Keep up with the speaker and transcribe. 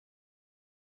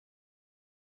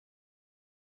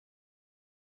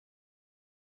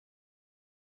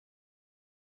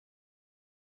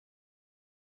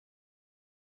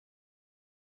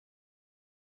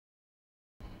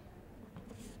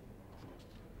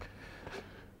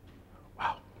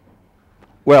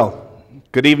Well,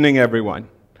 good evening, everyone.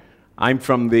 I'm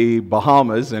from the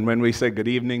Bahamas, and when we say good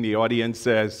evening, the audience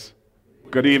says,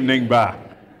 good evening back.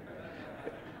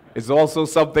 It's also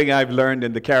something I've learned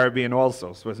in the Caribbean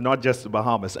also, so it's not just the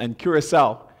Bahamas. And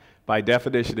Curacao, by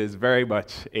definition, is very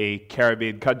much a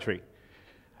Caribbean country.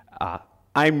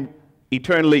 I'm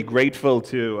eternally grateful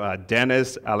to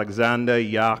Dennis, Alexander,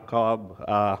 Jacob,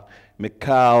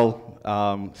 Mikhail,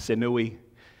 Sinui,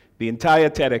 the entire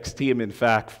TEDx team, in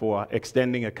fact, for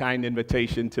extending a kind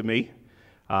invitation to me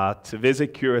to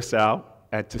visit Curacao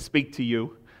and to speak to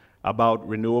you about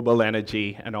renewable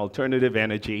energy and alternative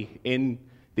energy in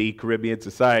the Caribbean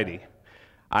society.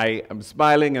 I am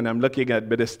smiling and I'm looking at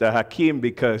Minister Hakeem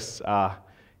because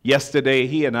yesterday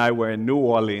he and I were in New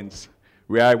Orleans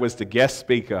where I was the guest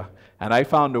speaker, and I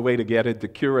found a way to get into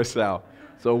Curacao.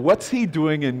 So what's he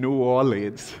doing in New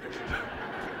Orleans?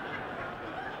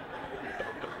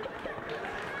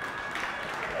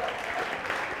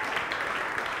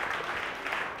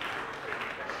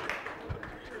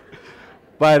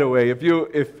 By the way, if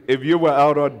you were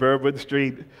out on Bourbon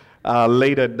Street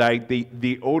late at night,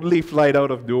 the only flight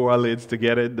out of New Orleans to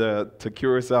get into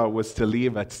Curacao was to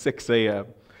leave at 6 a.m.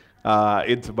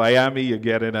 Into Miami, you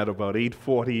get in at about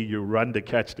 8:40. You run to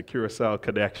catch the Curacao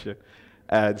connection.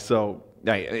 And so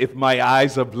if my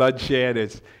eyes are bloodshot,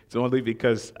 it's only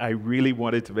because I really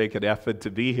wanted to make an effort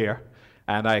to be here.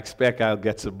 And I expect I'll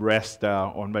get some rest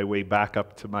on my way back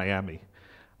up to Miami.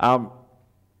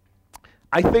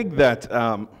 I think that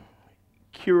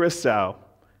Curacao,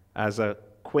 as a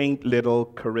quaint little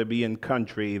Caribbean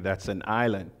country that's an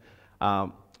island,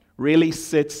 really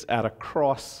sits at a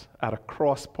cross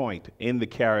point in the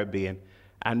Caribbean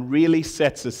and really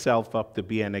sets itself up to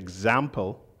be an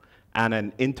example and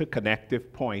an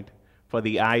interconnective point for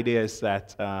the ideas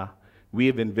that we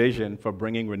have envisioned for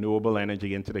bringing renewable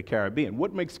energy into the Caribbean.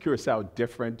 What makes Curacao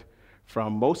different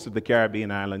from most of the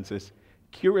Caribbean islands is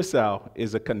Curacao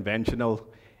is a conventional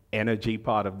energy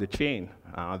part of the chain.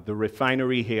 The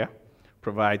refinery here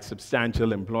provides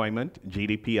substantial employment,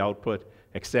 GDP output,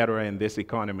 etc. in this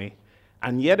economy.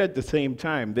 And yet at the same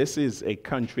time, this is a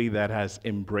country that has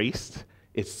embraced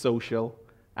its social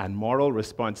and moral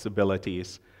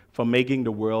responsibilities for making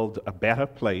the world a better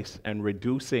place and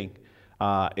reducing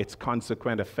its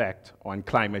consequent effect on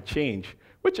climate change,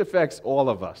 which affects all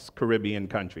of us Caribbean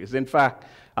countries. In fact,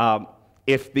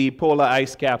 if the polar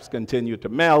ice caps continue to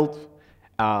melt,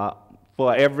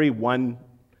 for every 1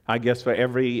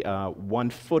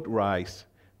 foot rise,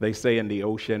 they say in the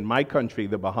ocean, my country,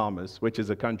 the Bahamas, which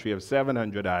is a country of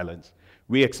 700 islands,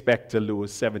 we expect to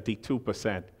lose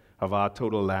 72% of our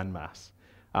total landmass.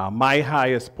 My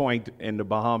highest point in the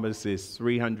Bahamas is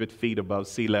 300 feet above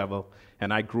sea level,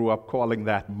 and I grew up calling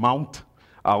that Mount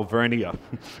Alvernia.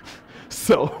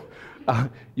 So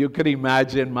you could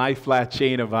imagine my flat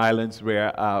chain of islands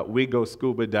where we go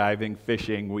scuba diving,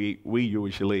 fishing. We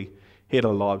usually hit a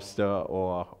lobster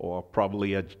or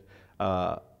probably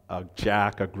a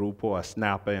jack, a grouper, or a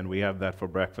snapper, and we have that for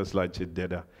breakfast, lunch, and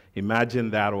dinner. Imagine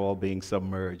that all being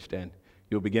submerged, and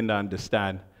you'll begin to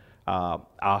understand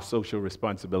our social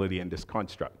responsibility in this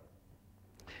construct.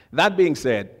 That being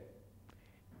said,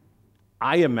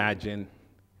 I imagine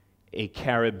a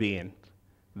Caribbean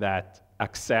that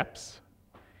accepts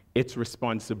its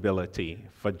responsibility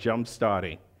for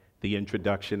jump-starting the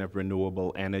introduction of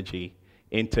renewable energy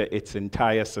into its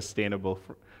entire sustainable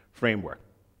framework.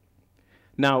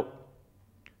 Now,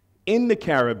 in the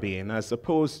Caribbean, as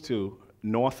opposed to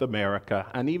North America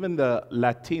and even the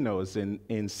Latinos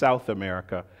in South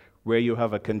America, where you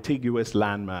have a contiguous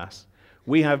landmass,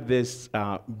 we have this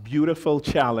beautiful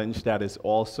challenge that is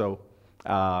also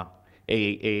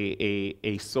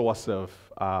a source of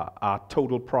our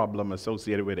total problem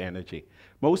associated with energy.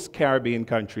 Most Caribbean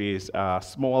countries are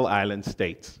small island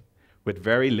states with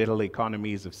very little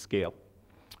economies of scale.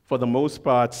 For the most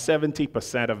part,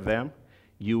 70% of them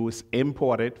use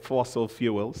imported fossil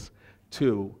fuels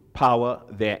to power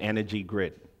their energy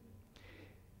grid.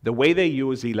 The way they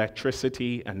use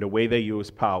electricity and the way they use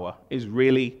power is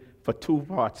really for two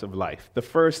parts of life. The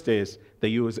first is they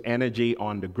use energy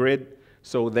on the grid,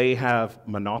 so they have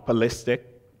monopolistic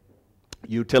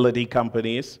utility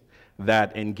companies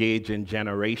that engage in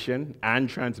generation and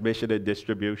transmission and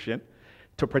distribution.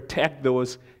 To protect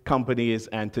those companies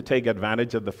and to take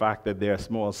advantage of the fact that they're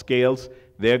small scales,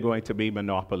 they're going to be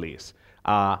monopolies.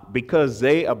 Because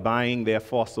they are buying their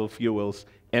fossil fuels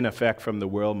in effect from the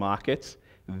world markets,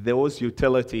 those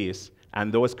utilities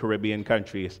and those Caribbean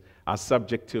countries are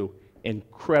subject to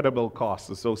incredible costs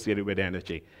associated with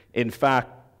energy. In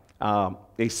fact,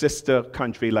 a sister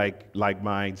country like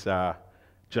mine's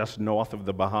just north of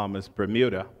the Bahamas,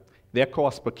 Bermuda, their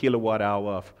cost per kilowatt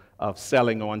hour of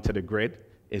selling onto the grid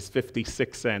is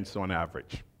 56 cents on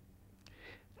average.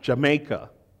 Jamaica,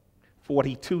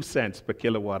 42 cents per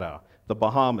kilowatt hour. The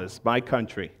Bahamas, my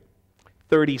country,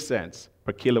 30 cents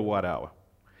per kilowatt hour.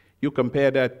 You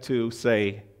compare that to,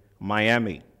 say,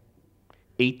 Miami,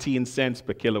 18 cents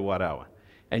per kilowatt hour.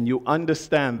 And you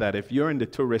understand that if you're in the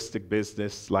touristic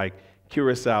business like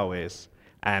Curacao is,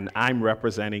 and I'm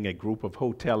representing a group of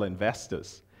hotel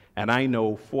investors, and I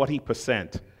know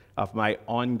 40% of my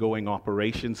ongoing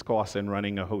operations costs in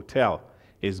running a hotel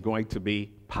is going to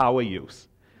be power use.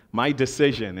 My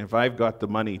decision, if I've got the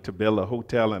money to build a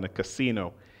hotel and a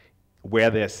casino where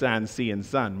there's sand, sea, and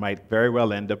sun, might very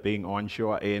well end up being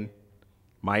onshore in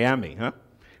Miami,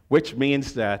 which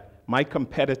means that my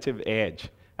competitive edge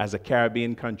as a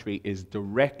Caribbean country is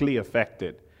directly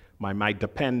affected by my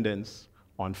dependence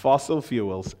on fossil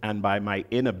fuels and by my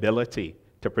inability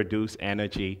to produce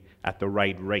energy at the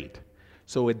right rate.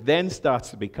 So it then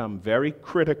starts to become very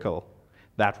critical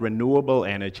that renewable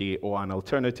energy or an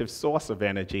alternative source of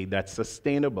energy that's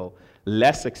sustainable,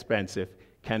 less expensive,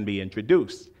 can be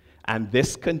introduced. And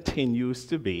this continues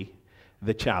to be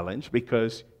the challenge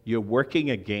because you're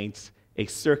working against a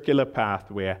circular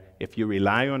path where if you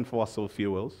rely on fossil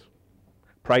fuels,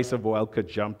 price of oil could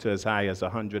jump to as high as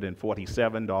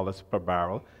 $147 per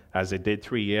barrel, as it did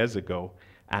 3 years ago,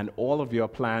 and all of your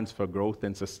plans for growth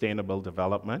and sustainable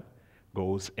development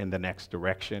goes in the next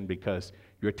direction because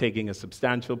you're taking a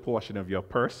substantial portion of your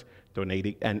purse,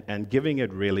 donating, and giving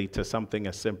it really to something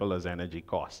as simple as energy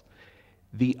costs.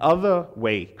 The other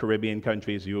way Caribbean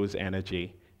countries use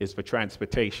energy is for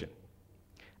transportation.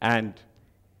 And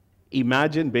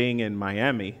imagine being in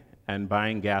Miami and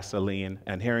buying gasoline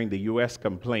and hearing the US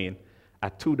complain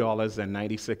at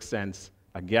 $2.96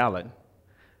 a gallon,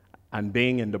 and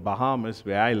being in the Bahamas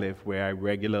where I live, where I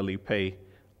regularly pay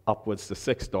upwards to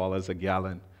 $6 a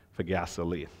gallon for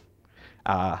gasoline.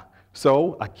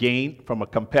 So again, from a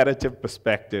competitive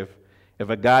perspective, if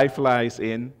a guy flies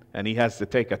in and he has to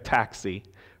take a taxi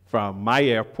from my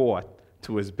airport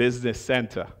to his business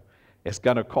center, it's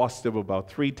going to cost him about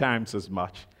 3 times as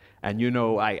much. And you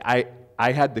know, I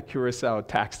had the Curacao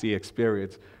taxi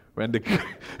experience when the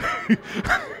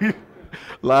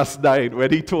last night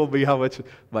when he told me how much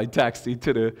my taxi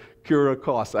to the Cura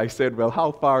cost. I said, well,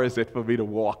 how far is it for me to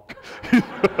walk?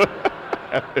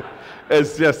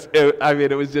 It's just, I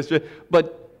mean, it was just,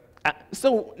 but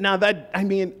so now that, I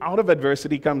mean, out of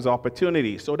adversity comes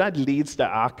opportunity. So that leads to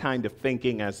our kind of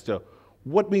thinking as to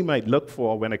what we might look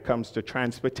for when it comes to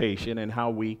transportation and how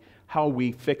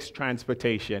we fix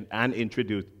transportation and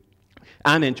introduce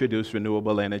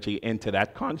renewable energy into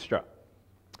that construct.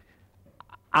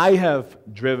 I have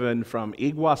driven from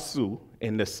Iguazu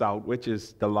in the south, which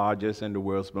is the largest and the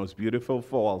world's most beautiful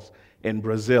falls in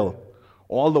Brazil,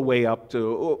 all the way up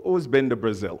to, who's been to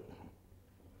Brazil?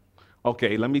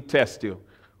 Okay, let me test you.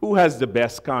 Who has the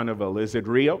best carnival? Is it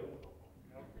Rio?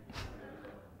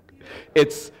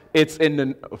 It's in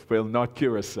the, well, not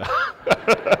Curacao.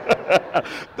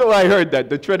 Though I heard that.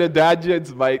 The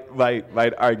Trinidadians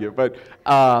might argue. But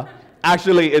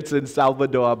actually, it's in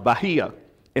Salvador, Bahia,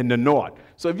 in the north.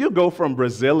 So if you go from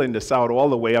Brazil in the south all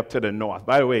the way up to the north,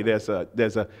 by the way, there's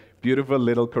a beautiful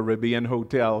little Caribbean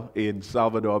hotel in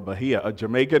Salvador, Bahia, a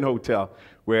Jamaican hotel,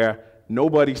 where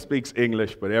nobody speaks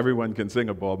English, but everyone can sing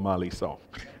a Bob Marley song.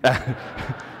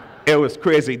 It was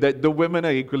crazy. The women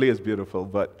are equally as beautiful,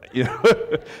 but you know,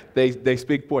 they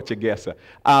speak Portuguese.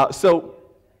 So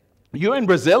you're in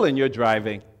Brazil and you're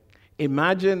driving.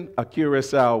 Imagine a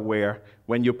Curacao where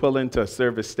when you pull into a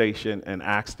service station and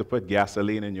ask to put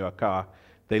gasoline in your car,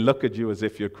 they look at you as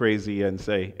if you're crazy and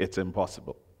say, it's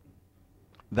impossible.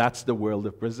 That's the world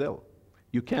of Brazil.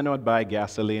 You cannot buy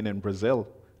gasoline in Brazil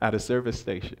at a service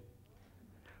station.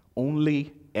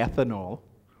 Only ethanol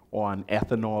or an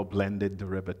ethanol blended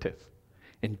derivative.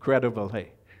 Incredible,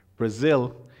 hey.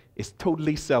 Brazil is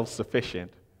totally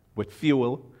self-sufficient with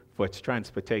fuel for its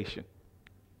transportation.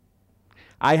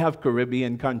 I have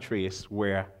Caribbean countries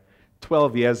where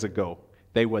 12 years ago,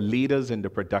 they were leaders in the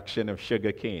production of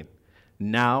sugarcane.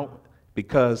 Now,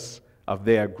 because of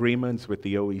their agreements with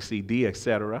the OECD,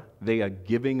 etc., they are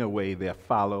giving away their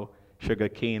fallow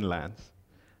sugarcane lands.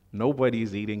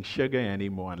 Nobody's eating sugar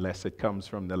anymore unless it comes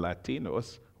from the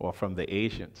Latinos or from the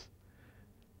Asians.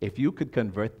 If you could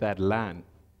convert that land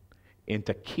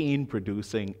into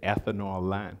cane-producing ethanol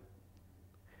land,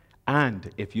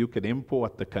 and if you could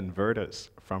import the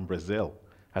converters from Brazil,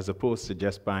 as opposed to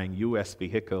just buying US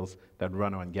vehicles that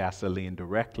run on gasoline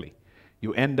directly,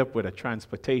 you end up with a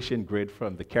transportation grid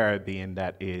from the Caribbean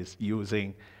that is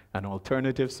using an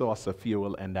alternative source of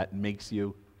fuel and that makes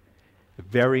you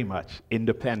very much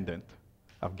independent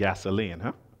of gasoline,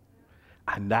 huh?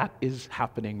 And that is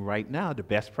happening right now. The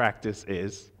best practice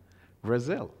is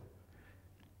Brazil.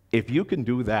 If you can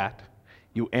do that,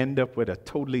 you end up with a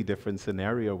totally different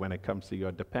scenario when it comes to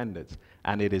your dependence.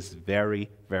 And it is very,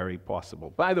 very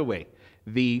possible. By the way,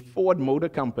 the Ford Motor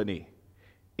Company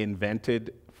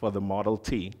invented for the Model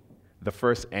T the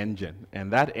first engine.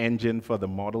 And that engine for the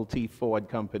Model T Ford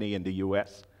Company in the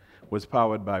US was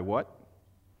powered by what?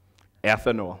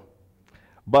 Ethanol.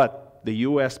 But the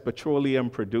US petroleum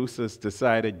producers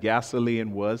decided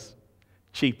gasoline was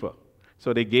cheaper.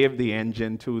 So they gave the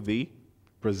engine to the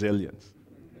Brazilians.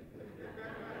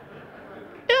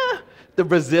 Yeah, the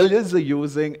Brazilians are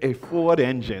using a Ford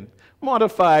engine,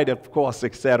 modified, of course,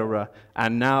 etc.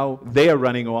 And now they are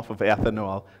running off of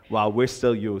ethanol while we're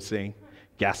still using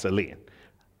gasoline.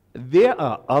 There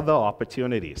are other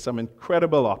opportunities, some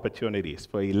incredible opportunities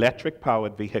for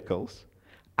electric-powered vehicles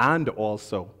and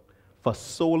also for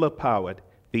solar-powered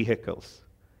vehicles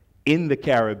in the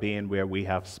Caribbean, where we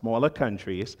have smaller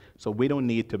countries, so we don't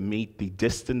need to meet the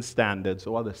distance standards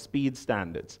or the speed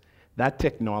standards. That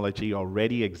technology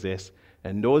already exists,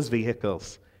 and those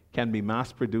vehicles can be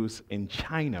mass-produced in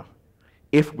China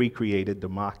if we created the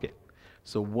market.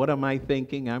 So what am I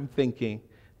thinking? I'm thinking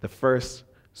the first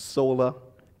solar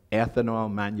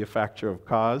ethanol manufacturer of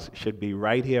cars should be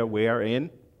right here. Where?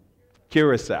 In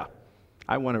Curacao.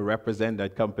 I want to represent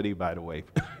that company, by the way.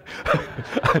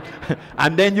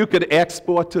 And then you could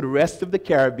export to the rest of the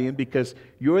Caribbean, because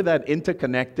you're that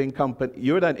interconnecting company,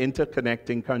 you're that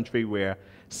interconnecting country where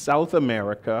South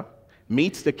America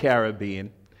meets the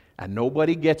Caribbean, and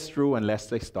nobody gets through unless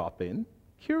they stop in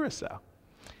Curacao.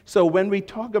 So when we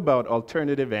talk about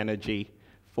alternative energy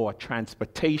for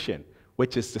transportation,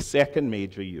 which is the second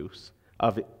major use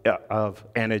of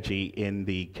energy in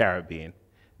the Caribbean,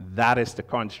 that is the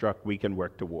construct we can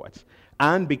work towards.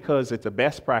 And because it's a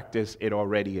best practice, it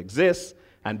already exists,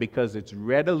 and because it's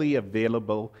readily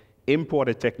available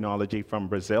imported technology from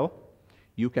Brazil,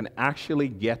 you can actually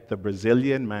get the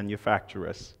Brazilian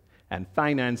manufacturers and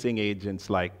financing agents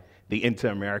like the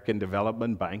Inter-American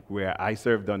Development Bank, where I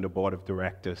served on the board of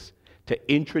directors,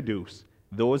 to introduce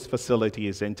those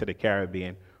facilities into the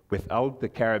Caribbean without the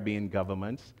Caribbean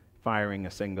governments firing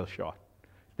a single shot.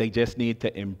 They just need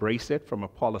to embrace it from a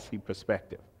policy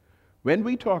perspective. When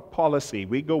we talk policy,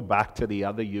 we go back to the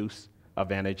other use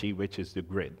of energy, which is the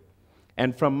grid.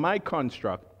 And from my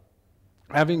construct,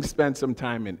 having spent some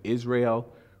time in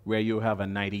Israel, where you have a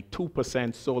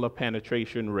 92% solar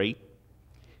penetration rate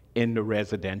in the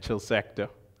residential sector,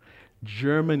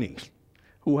 Germany,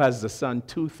 who has the sun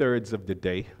 2/3 of the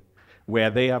day, where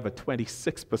they have a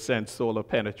 26% solar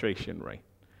penetration rate,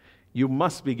 you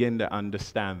must begin to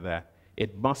understand that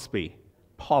it must be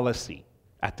policy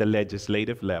at the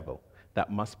legislative level that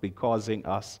must be causing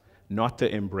us not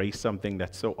to embrace something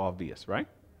that's so obvious, right?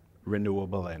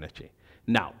 Renewable energy.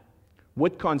 Now,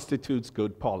 what constitutes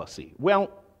good policy?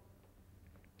 Well,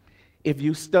 if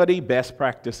you study best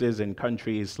practices in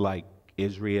countries like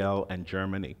Israel and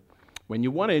Germany, when you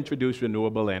want to introduce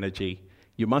renewable energy,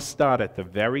 you must start at the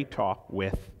very top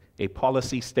with a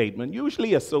policy statement,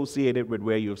 usually associated with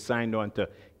where you've signed on to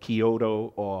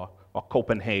Kyoto or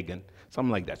Copenhagen,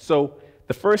 something like that. So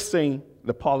the first thing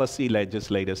the policy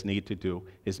legislators need to do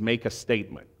is make a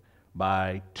statement.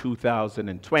 By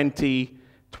 2020,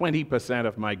 20%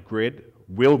 of my grid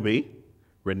will be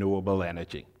renewable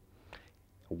energy.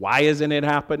 Why isn't it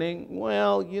happening?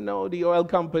 Well, you know, the oil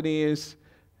companies,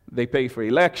 they pay for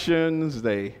elections,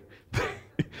 they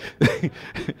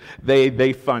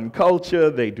fund culture,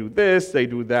 they do this, they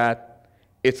do that.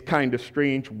 It's kind of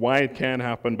strange why it can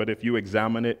happen, but if you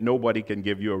examine it, nobody can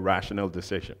give you a rational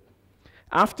decision.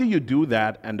 After you do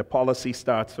that, and the policy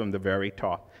starts from the very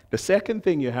top, the second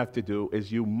thing you have to do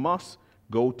is you must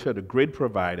go to the grid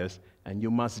providers and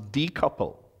you must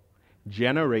decouple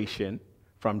generation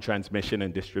from transmission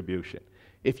and distribution.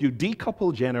 If you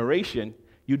decouple generation,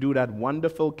 you do that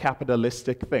wonderful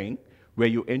capitalistic thing where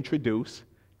you introduce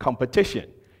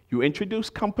competition. You introduce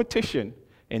competition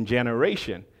in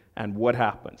generation, and what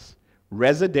happens?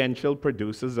 Residential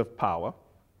producers of power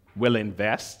will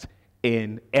invest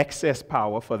in excess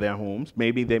power for their homes.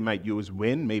 Maybe they might use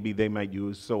wind, maybe they might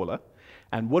use solar.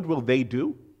 And what will they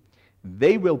do?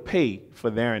 They will pay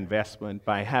for their investment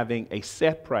by having a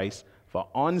set price for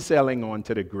on-selling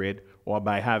onto the grid or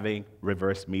by having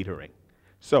reverse metering.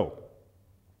 So,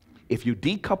 if you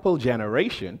decouple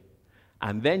generation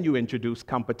and then you introduce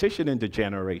competition into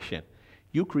generation,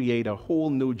 you create a whole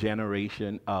new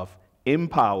generation of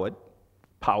empowered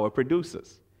power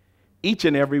producers. Each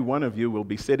and every one of you will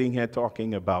be sitting here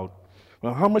talking about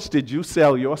Well, how much did you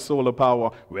sell your solar power?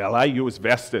 Well, I use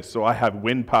Vestas, so I have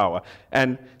wind power.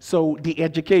 And so the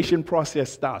education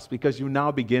process starts because you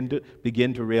now begin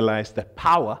to realize that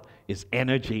power is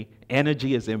energy,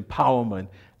 energy is empowerment,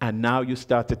 and now you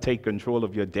start to take control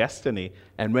of your destiny.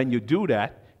 And when you do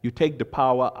that, you take the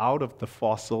power out of the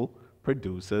fossil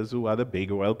producers who are the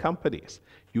big oil companies.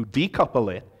 You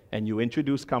decouple it and you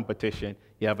introduce competition,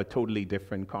 you have a totally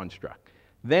different construct.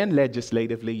 Then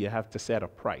legislatively, you have to set a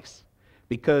price.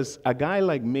 Because a guy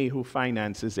like me who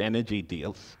finances energy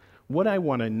deals, what I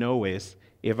want to know is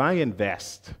if I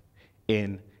invest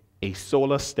in a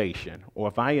solar station, or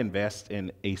if I invest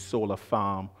in a solar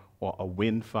farm, or a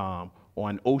wind farm, or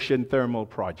an ocean thermal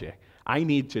project, I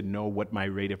need to know what my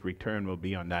rate of return will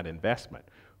be on that investment.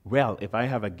 Well, if I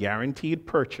have a guaranteed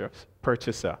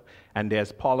purchaser, and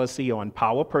there's policy on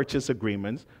power purchase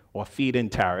agreements or feed-in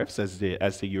tariffs, as the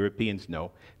Europeans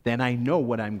know, then I know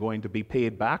what I'm going to be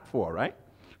paid back for, right?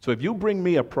 So if you bring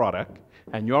me a product,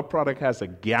 and your product has a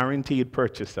guaranteed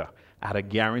purchaser at a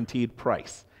guaranteed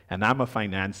price, and I'm a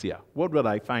financier, what will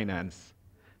I finance?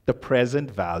 The present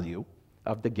value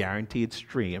of the guaranteed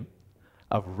stream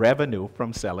of revenue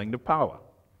from selling the power.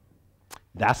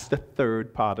 That's the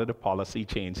third part of the policy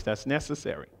change that's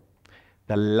necessary.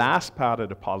 The last part of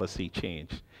the policy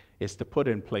change is to put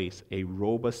in place a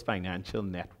robust financial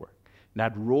network.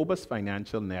 That robust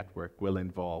financial network will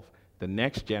involve the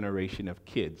next generation of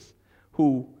kids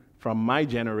who, from my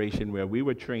generation where we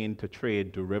were trained to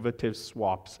trade derivatives,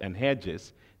 swaps, and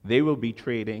hedges, they will be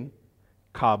trading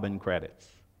carbon credits.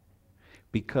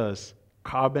 Because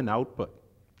carbon output,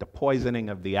 the poisoning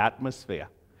of the atmosphere,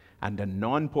 and the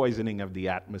non-poisoning of the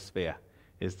atmosphere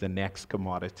is the next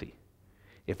commodity.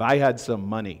 If I had some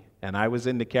money and I was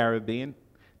in the Caribbean,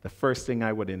 the first thing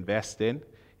I would invest in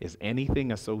is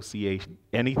anything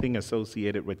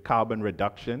associated with carbon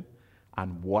reduction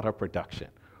and water production.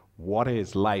 Water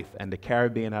is life, and the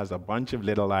Caribbean has a bunch of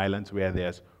little islands where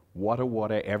there's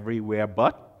water everywhere,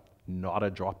 but not a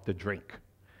drop to drink.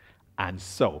 And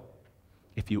so,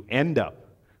 if you end up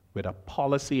with a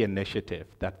policy initiative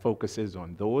that focuses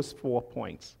on those 4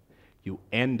 points, you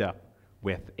end up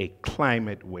with a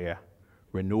climate where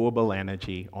renewable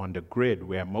energy on the grid,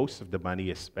 where most of the money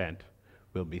is spent,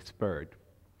 will be spurred.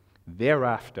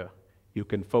 Thereafter, you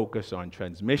can focus on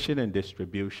transmission and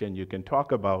distribution. You can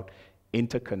talk about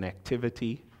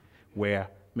interconnectivity, where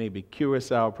maybe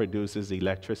Curacao produces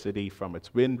electricity from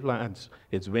its wind plants,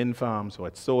 its wind farms, or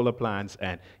its solar plants,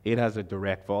 and it has a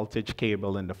direct voltage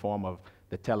cable in the form of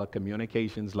the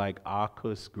telecommunications like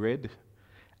ACORE's grid.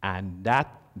 And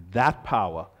that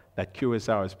power that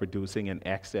Curacao is producing in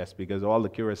excess, because all the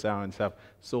Curaçaoans have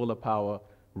solar power,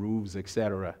 roofs,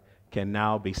 etc., can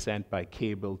now be sent by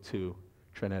cable to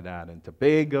Trinidad and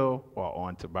Tobago, or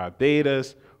on to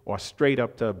Barbados, or straight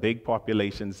up to a big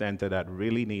population center that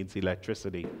really needs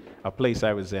electricity, a place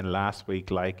I was in last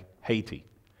week like Haiti.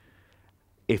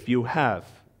 If you have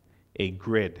a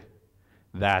grid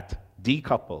that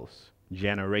decouples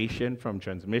generation from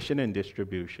transmission and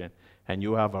distribution, and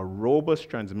you have a robust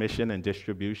transmission and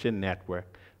distribution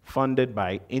network funded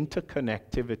by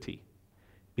interconnectivity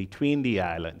between the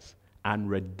islands and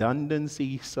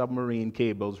redundancy submarine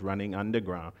cables running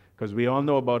underground, because we all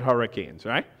know about hurricanes,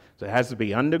 right? So it has to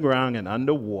be underground and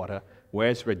underwater where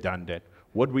it's redundant.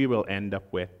 What we will end up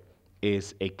with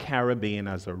is a Caribbean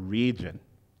as a region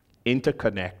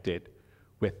interconnected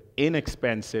with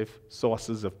inexpensive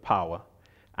sources of power,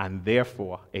 and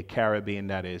therefore a Caribbean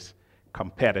that is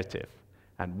competitive.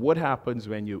 And what happens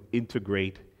when you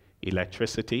integrate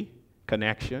electricity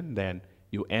connection? Then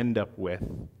you end up with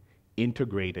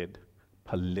integrated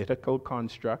political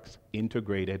constructs,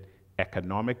 integrated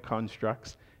economic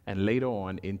constructs, and later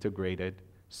on integrated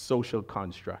social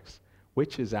constructs,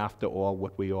 which is after all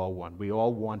what we all want. We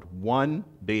all want one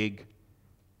big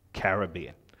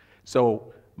Caribbean.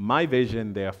 So my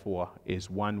vision, therefore, is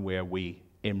one where we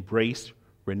embrace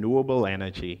renewable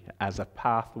energy as a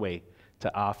pathway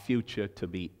to our future to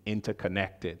be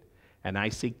interconnected. And I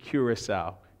see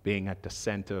Curacao being at the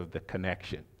center of the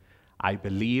connection. I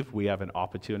believe we have an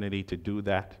opportunity to do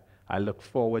that. I look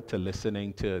forward to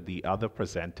listening to the other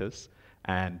presenters.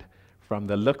 And from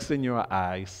the looks in your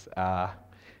eyes,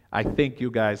 I think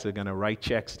you guys are going to write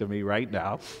checks to me right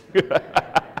now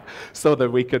so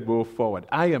that we could move forward.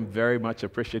 I am very much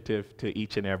appreciative to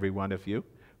each and every one of you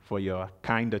for your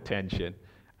kind attention.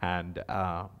 And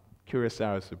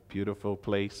Curacao is a beautiful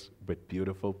place with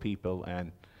beautiful people,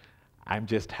 and I'm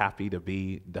just happy to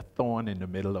be the thorn in the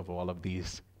middle of all of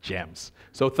these gems.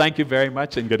 So thank you very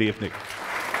much, and good evening.